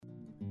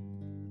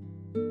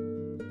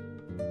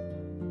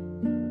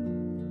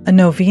A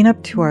Novena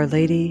to Our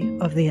Lady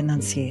of the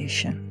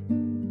Annunciation.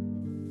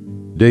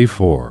 Day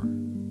 4.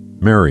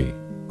 Mary,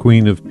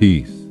 Queen of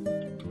Peace.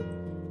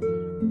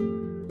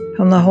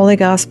 From the Holy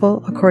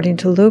Gospel according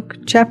to Luke,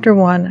 chapter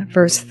 1,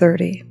 verse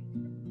 30.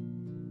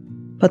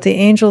 But the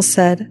angel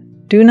said,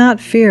 "Do not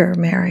fear,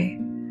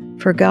 Mary,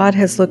 for God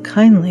has looked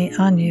kindly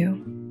on you."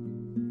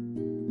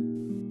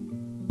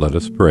 Let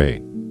us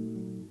pray.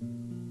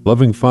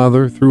 Loving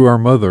Father, through our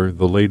Mother,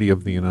 the Lady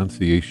of the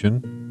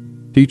Annunciation,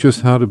 teach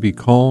us how to be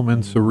calm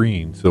and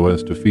serene so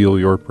as to feel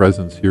your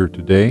presence here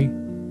today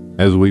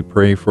as we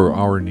pray for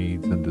our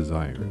needs and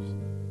desires.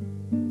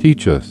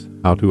 Teach us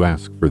how to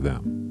ask for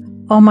them.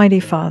 Almighty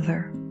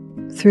Father,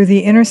 through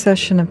the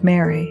intercession of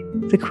Mary,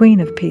 the Queen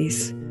of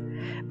Peace,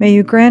 may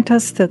you grant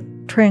us the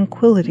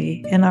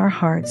tranquility in our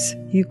hearts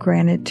you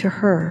granted to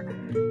her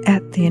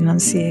at the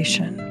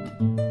Annunciation.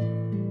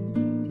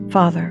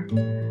 Father,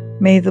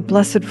 may the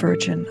Blessed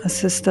Virgin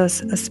assist us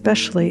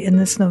especially in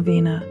this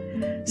novena,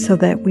 so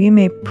that we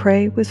may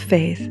pray with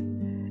faith,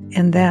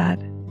 and that,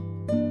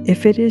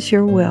 if it is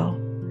your will,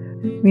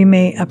 we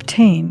may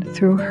obtain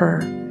through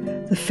her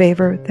the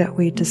favor that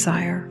we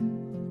desire.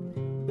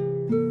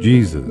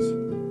 Jesus,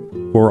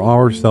 for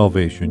our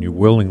salvation you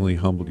willingly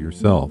humbled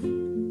yourself,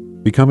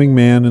 becoming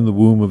man in the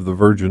womb of the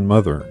Virgin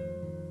Mother.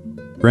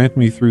 Grant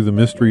me through the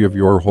mystery of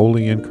your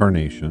holy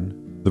incarnation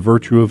the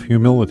virtue of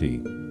humility,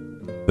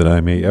 that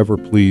I may ever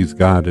please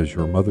God as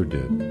your mother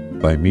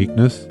did, by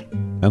meekness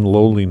and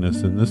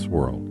lowliness in this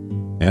world,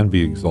 and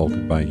be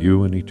exalted by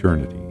you in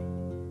eternity.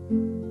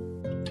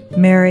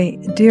 Mary,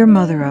 dear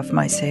Mother of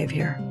my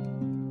Savior,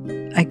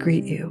 I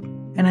greet you,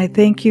 and I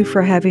thank you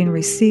for having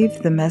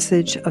received the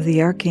message of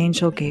the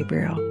Archangel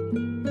Gabriel.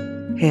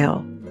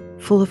 Hail,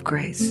 full of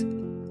grace,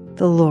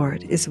 the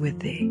Lord is with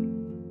thee,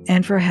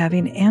 and for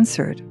having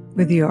answered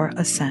with your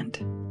assent.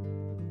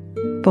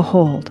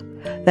 Behold,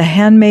 the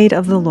handmaid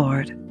of the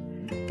Lord,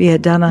 be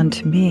it done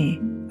unto me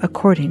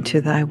according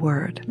to thy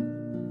word.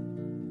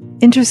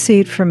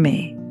 Intercede for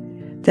me,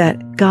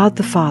 that God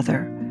the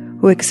Father,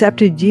 who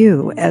accepted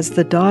you as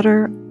the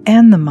daughter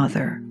and the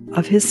mother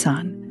of his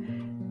Son,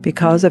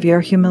 because of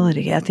your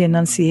humility at the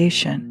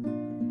Annunciation,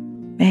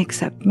 may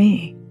accept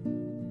me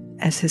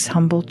as his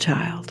humble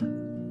child.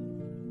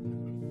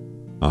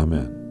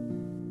 Amen.